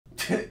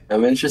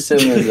I'm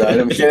interested in this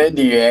item. Can it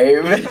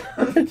behave?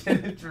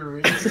 Can it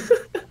read?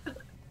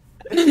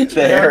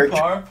 There.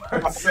 Car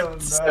parts, so no.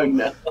 So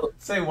no.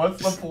 Say,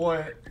 what's the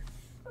point?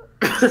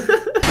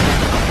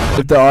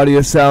 If the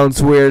audio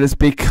sounds weird, it's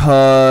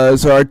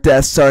because our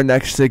desks are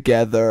next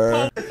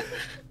together.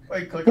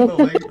 Wait, click on the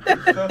link.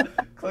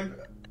 Click.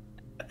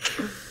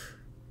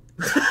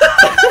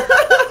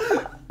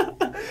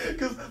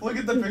 Because look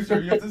at the picture.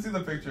 You have to see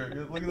the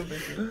picture. Look at the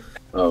picture.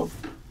 Oh,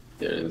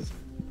 there it is.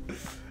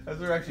 As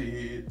they're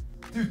actually.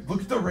 Dude,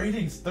 look at the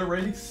ratings. The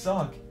ratings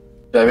suck.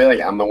 I feel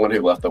like I'm the one who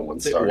left the 1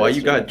 star. Why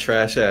you got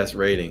trash ass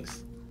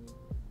ratings?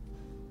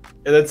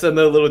 And then send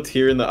a little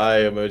tear in the eye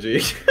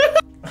emoji.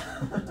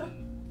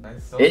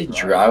 So It's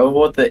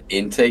drivable with the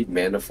intake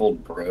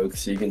manifold broke,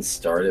 so you can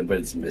start it, but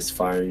it's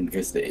misfiring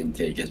because the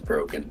intake is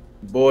broken.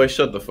 Boy,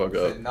 shut the fuck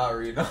up. Not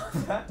reading all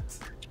that.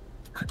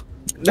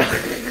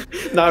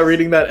 Not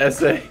reading that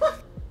essay.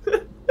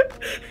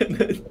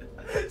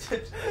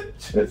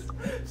 just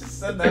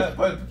send that,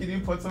 but can you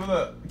put some of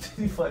the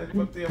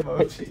put the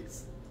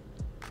emojis?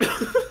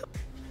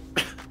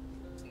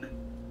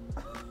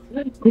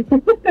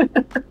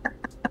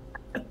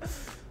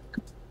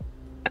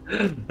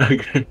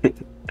 Okay.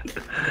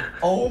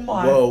 Oh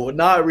my. Whoa,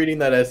 not reading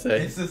that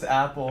essay. It's this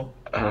apple.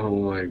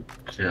 Oh my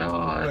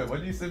god. Wait, what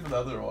do you say for the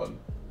other one?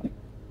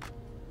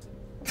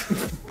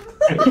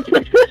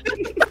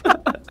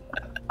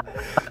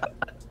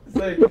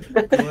 Say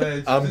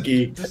glitch. I'm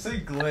geeked. Just say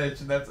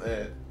glitch and that's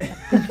it.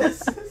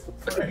 This is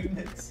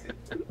pregnancy.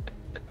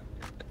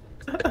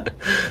 Wait,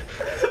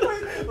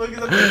 look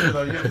at the picture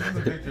though. You have to see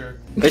the picture.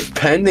 It's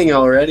pending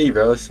already,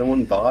 bro.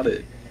 Someone bought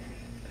it.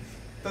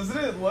 Doesn't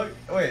it look?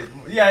 Wait.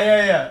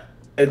 Yeah.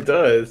 It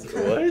does.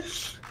 What?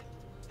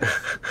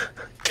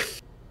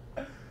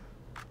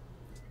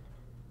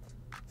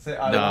 Say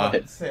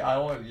I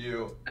want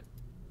you.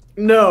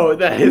 No,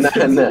 that is Nah,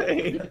 nah.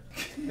 insane.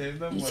 Name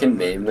them. You can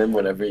name them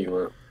whatever you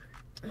want.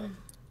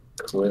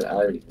 Could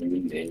I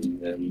rename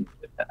them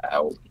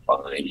without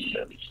buying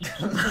them?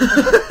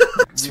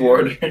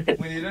 Sword. We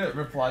need to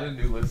reply to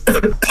new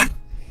listings.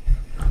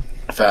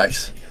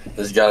 Facts.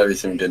 There's gotta be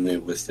some good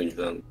new listings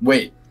on.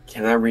 Wait,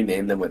 can I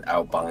rename them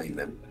without buying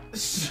them?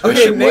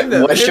 Okay, name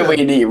them. What name should them. we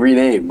need?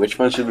 Rename. Which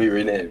one should we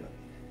rename?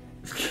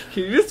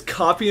 Can you just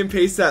copy and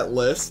paste that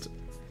list?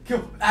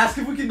 Ask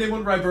if we can name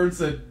one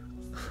Ryburnson.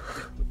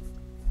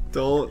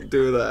 Don't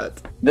do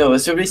that. No,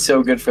 this would be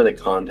so good for the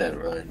content,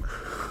 Ryan.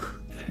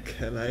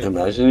 Can I?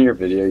 Imagine in your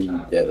video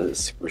you get a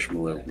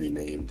Squishmallow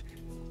renamed.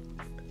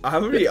 I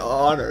would be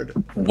honored.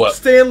 What?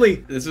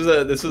 Stanley! This was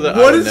a What I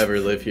would is- never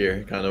live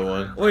here kind of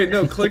one. Wait,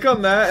 no, click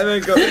on that and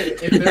then go. If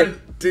they're,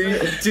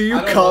 Do you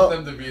I don't call?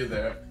 want them to be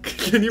there.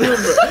 Can you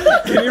remove?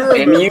 Can you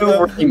Can remove you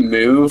them?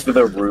 remove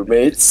the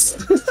roommates?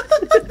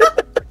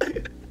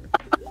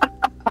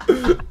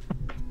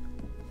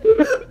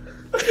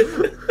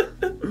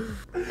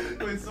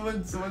 Wait,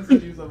 someone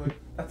said you something.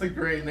 That's a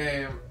great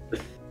name.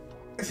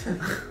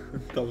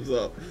 Thumbs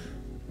up.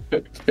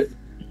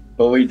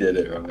 But we did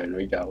it, Ryan.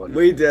 We got one.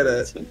 We did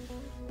it.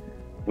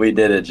 We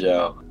did it,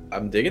 Joe.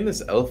 I'm digging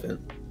this elephant.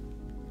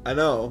 I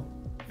know.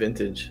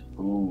 Vintage.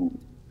 Ooh.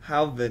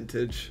 How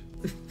vintage.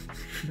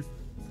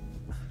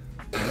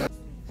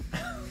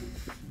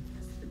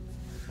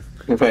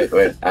 Wait.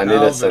 I need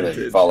How to send a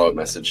vintage. follow-up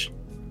message.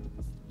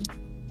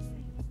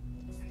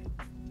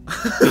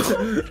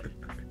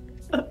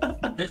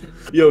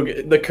 Yo,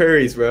 the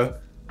curries, bro.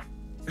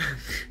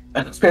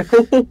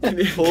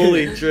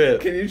 Holy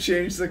drip. Can you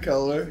change the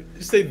color?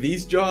 Just say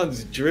these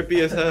Johns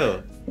drippy as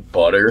hell.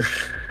 Butter.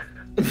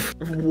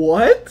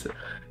 What?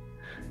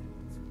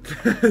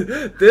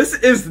 This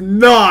is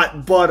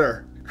not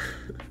butter.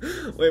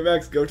 Wait,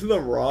 Max, go to the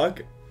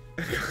rock.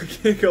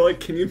 Go like,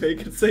 can you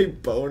make it say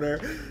boner?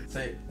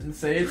 Say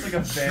it's like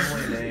a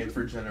family name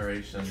for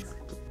generations.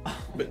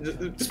 But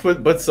just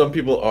put, but some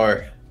people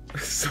are.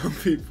 Some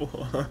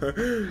people are.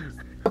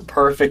 A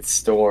perfect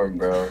storm,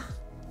 bro.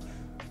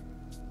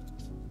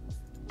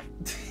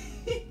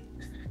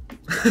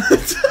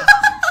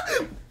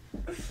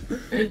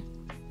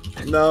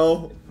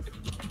 No.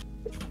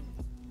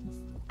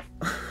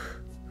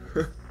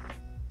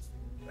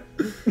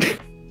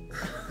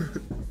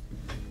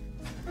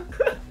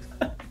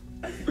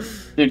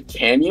 Dude,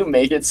 can you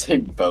make it say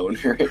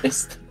boner?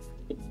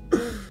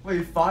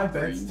 Wait, 5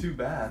 beds? Too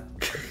bad.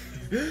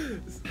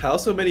 How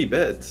so many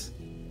beds?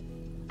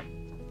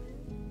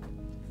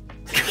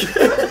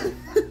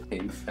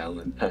 St.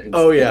 Valentine's.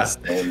 Oh, yeah.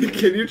 Stanley.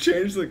 Can you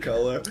change the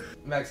color?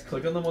 Max,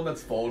 click on the one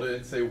that's folded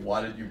and say,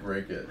 why did you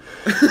break it?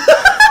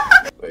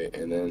 Wait,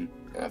 and then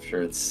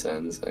after it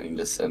sends, I need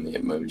to send the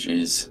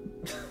emojis.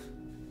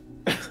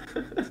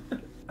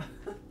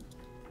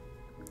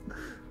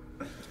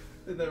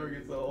 It never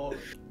gets old.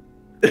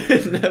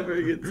 It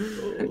never gets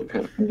old.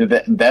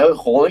 that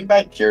holding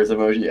back tears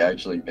emoji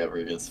actually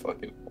never gets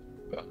fucking old.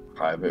 A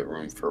private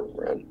room for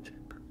rent.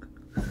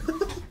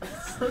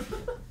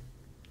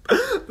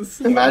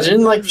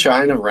 Imagine like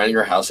trying to rent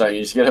your house out and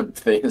you just get a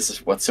thing that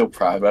says what's so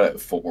private about it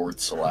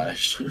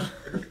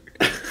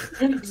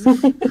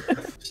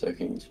 /. So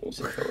can you change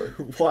the color?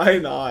 Why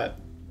not?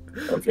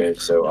 Okay,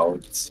 so I'll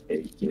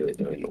take it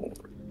in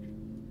order.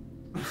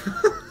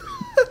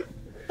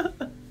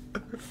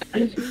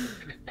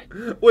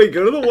 Wait,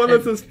 go to the one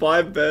that says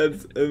 5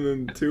 beds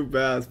and then 2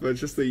 baths, but it's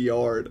just a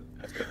yard.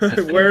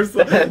 Where's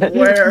the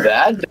where?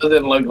 That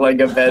doesn't look like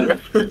a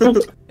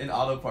bedroom. In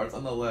auto parts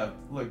on the left,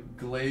 look,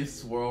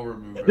 glaze swirl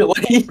remover.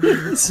 Like-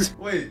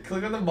 Wait,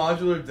 click on the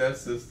modular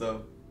desk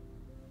system.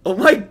 Oh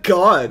my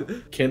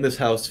god! Can this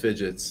house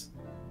fidgets?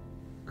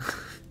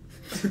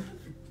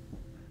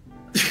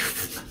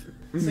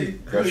 See,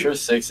 Pressure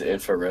 6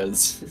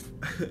 infrareds.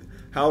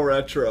 How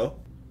retro.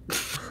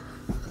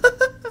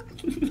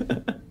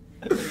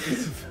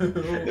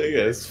 I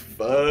guess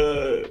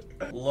fuck.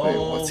 lol.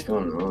 Wait, what's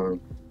going on?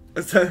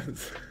 It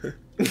says.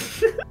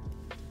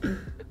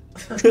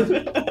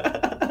 Did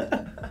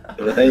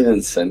I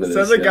even send this?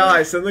 Send the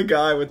guy, send the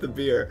guy with the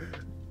beer.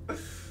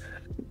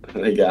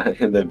 The guy,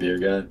 the beer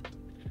guy.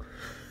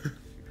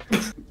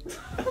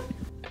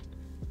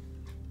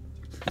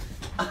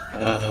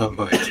 Oh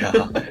my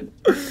god.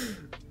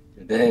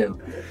 Damn.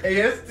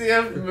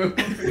 ASDF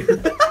movie.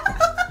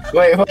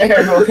 Wait.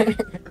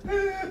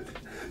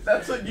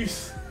 That's what you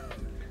said.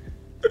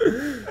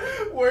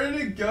 Where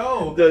did it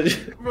go?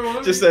 Bro,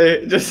 what Just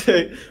if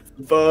say,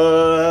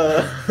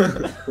 fuck.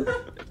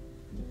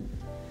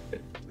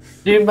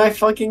 Dude, my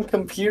fucking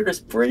computer's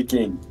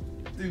breaking.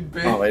 Dude,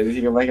 big. Oh, I need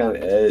to go back on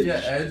Edge.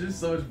 Yeah, Edge is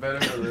so much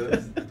better for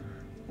this.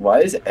 Why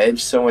is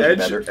Edge so much Edge-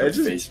 better for Edge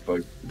is-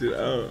 Facebook? Dude, I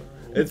don't know.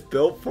 It's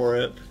built for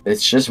it.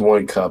 It's just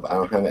one cup. I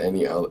don't have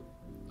any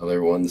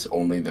other ones,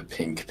 only the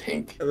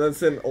pink. And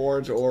that's in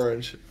orange.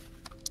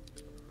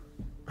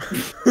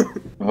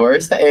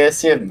 Where's the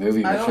ASCF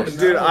movie? I don't know.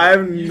 Dude, I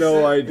have You no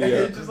said-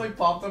 idea. It just like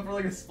popped up for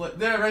like a split.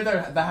 There, right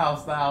there. The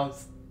house.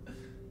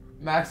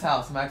 Max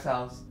house.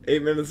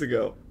 8 minutes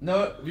ago.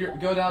 No,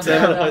 go down.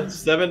 down.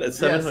 700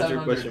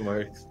 700. question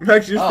marks.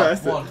 Max, you Oh,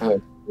 passed it. one.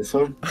 Oh, this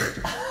one?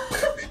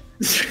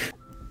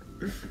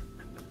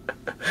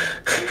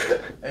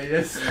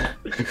 AS.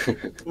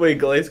 Wait,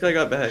 Glaze guy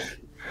got back.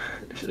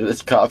 Should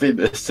just copy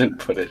this and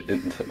put it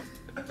in the...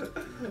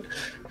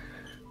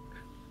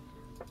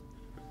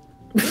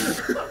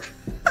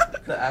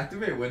 The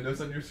activate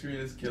windows on your screen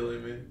is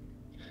killing me.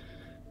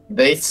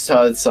 They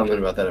said something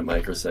about that at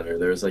Micro Center.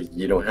 There was like,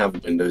 you don't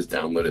have Windows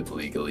downloaded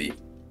legally.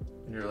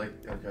 And you're like,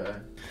 okay.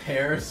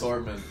 Hair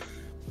assortment.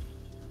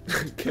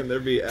 Can there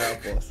be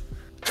apples?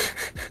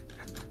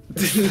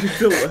 Did you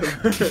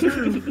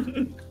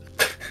deliver?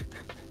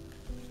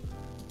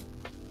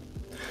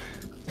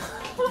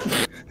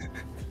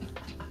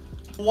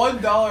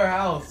 $1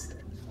 house.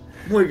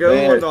 We go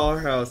Man. to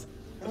 $1 house.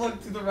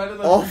 Look to the right of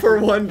the. All for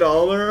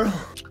 $1.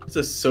 It's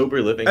a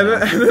sober living And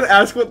house. then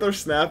ask what their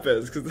snap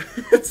is, because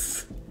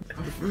it's.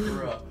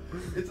 Bruh.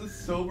 It's a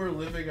sober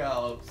living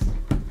house.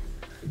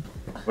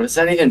 What does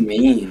that even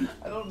mean?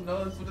 I don't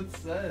know. That's what it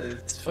says.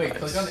 It's Wait, fine.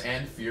 click on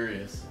and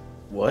furious.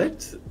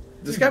 What?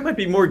 This guy might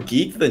be more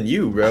geek than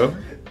you, bro.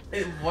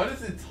 What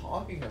is it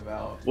talking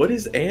about? What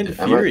is and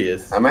I might-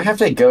 furious? I might have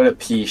to go to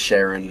P.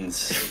 Sharon's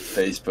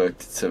Facebook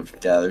to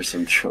gather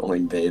some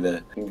trolling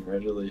data.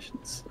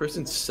 Congratulations.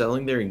 Person's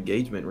selling their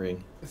engagement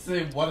ring.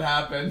 Say what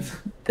happened.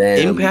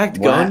 Damn. Impact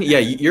what- gun? Yeah,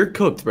 you're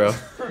cooked, bro.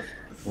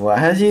 Why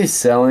has he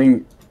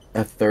selling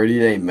a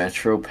 30-day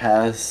Metro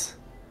Pass?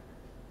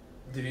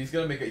 Dude, he's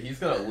gonna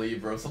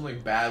leave, bro. Something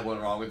bad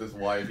went wrong with his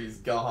wife. He's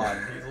gone.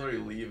 He's literally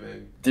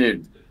leaving.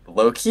 Dude,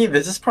 Loki,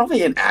 this is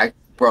probably an act.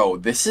 Bro,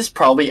 this is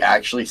probably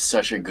actually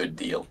such a good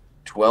deal.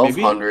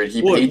 1,200.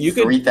 He Well, paid you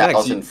could-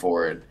 3,000 Max,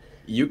 for it.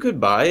 You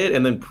could buy it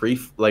and then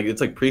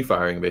it's like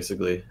pre-firing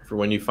basically for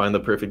when you find the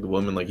perfect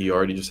woman. Like you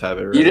already just have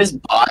it. Ready. You just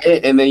buy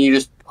it and then you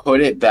just put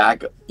it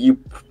back. You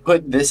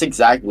put this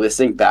exact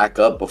listing back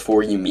up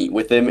before you meet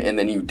with him, and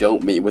then you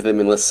don't meet with him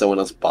unless someone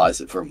else buys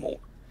it for more.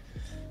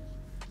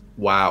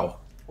 Wow.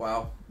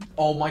 Wow.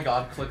 Oh my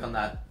god, click on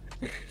that.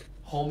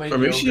 Homemade Or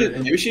maybe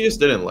yogurt. maybe she just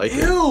didn't like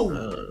it.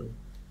 Ew!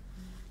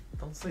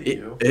 Don't say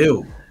ew.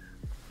 Ew.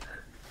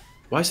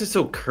 Why is it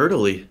so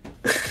curdly?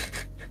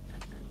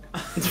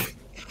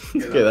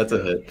 Okay, that's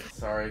a hit.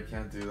 Sorry,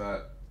 can't do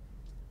that.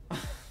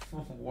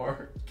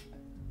 Work.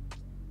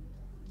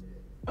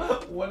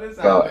 What is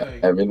Oh,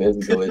 happening?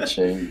 everything's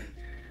glitching.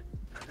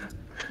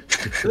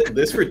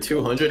 This for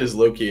 200 is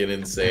low-key an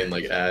insane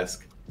like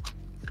ask.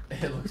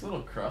 It looks a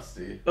little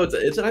crusty. Oh,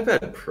 it's an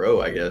iPad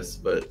Pro, I guess,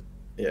 but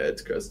yeah,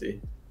 it's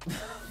crusty.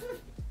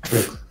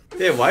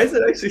 Damn, why is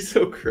it actually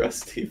so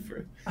crusty,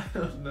 bro? I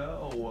don't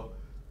know.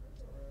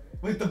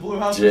 Wait, the Blue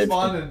House Jip.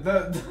 responded.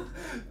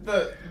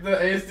 The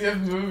ASDF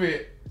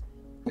movie.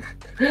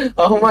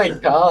 Oh my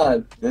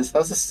god. This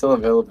house is still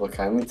available.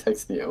 Kindly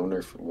text the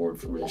owner for more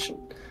information.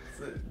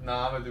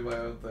 Nah, I'm gonna do my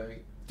own thing.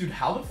 Dude,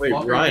 how the Wait,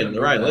 fuck? are you Ryan, gonna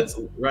move Ryan,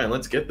 that?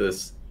 let's get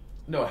this.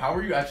 No, how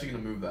are you actually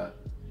gonna move that?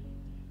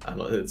 I don't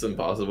know, it's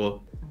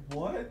impossible.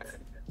 What?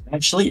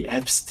 Actually,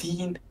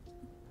 Epstein?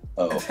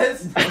 Oh.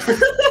 That's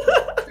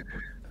not...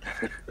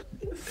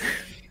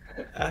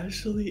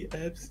 Ashley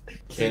Epps.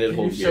 Can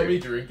you show me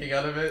drinking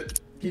out of it?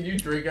 Can you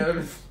drink out of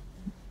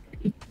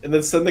it? And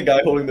then send the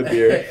guy holding the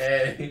beer.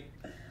 Hey.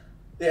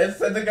 Yeah,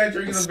 send the guy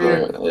drinking the It's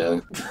beer. not-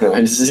 yeah.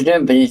 I just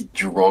gonna be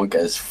drunk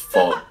as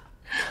fuck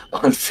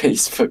on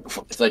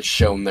Facebook. It's like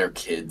showing their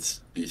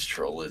kids he's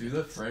trolling. Do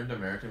the framed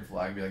American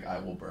flag and be like, I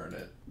will burn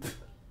it.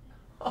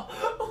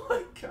 Oh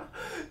my god.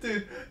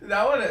 Dude,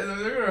 that one, they're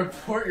gonna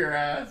report your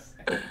ass.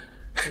 Wait,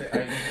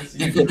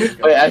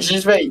 I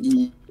just wait.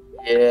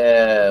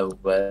 Yeah,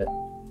 but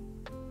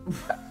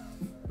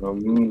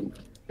I'm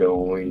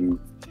going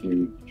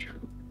to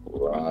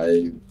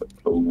drive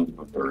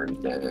over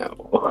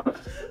now.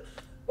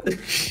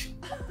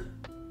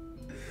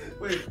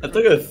 Wait, That's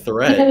like a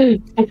threat.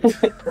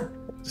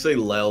 Say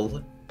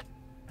lel.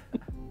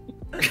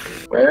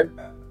 Where?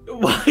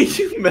 Why are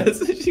you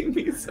messaging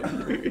me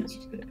some weird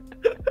shit?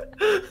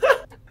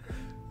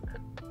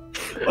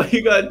 Why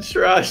you got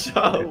trash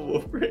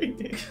on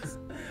ratings?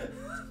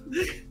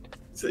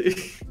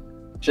 See?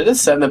 Should have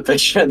sent a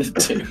picture of the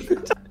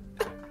dude.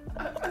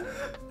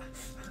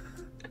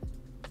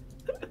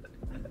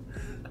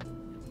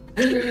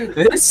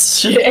 This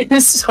shit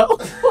is so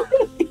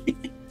funny.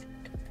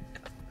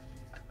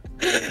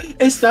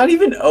 It's not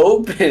even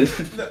open.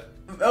 no,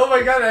 oh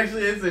my god, it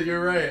actually is it.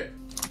 You're right.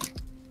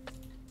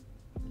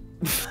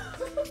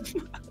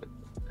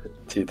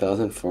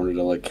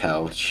 2,400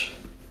 couch.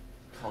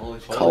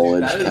 College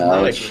College that is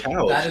couch. actually-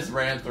 Couch. That is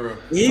ran through.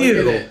 Ew.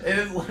 Look at it. It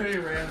is literally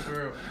ran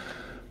through.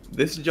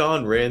 This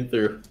John ran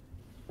through.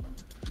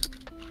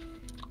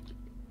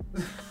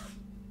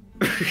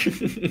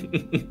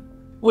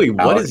 Wait,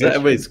 what is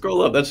that? Wait,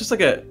 scroll up. That's just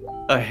like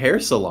a hair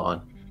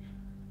salon.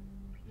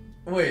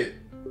 Wait,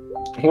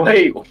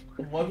 Wait,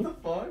 what the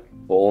fuck?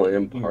 full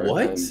and part-time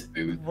What?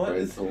 booth What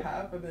is rental.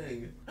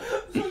 happening?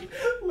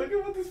 Look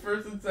at what this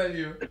person sent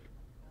you.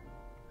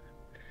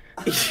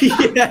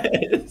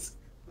 Yes.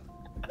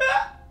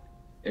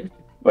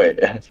 Wait.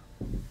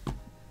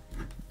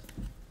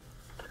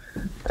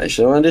 I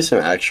should want to do some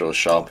actual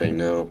shopping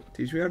now.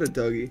 Teach me how to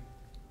Dougie.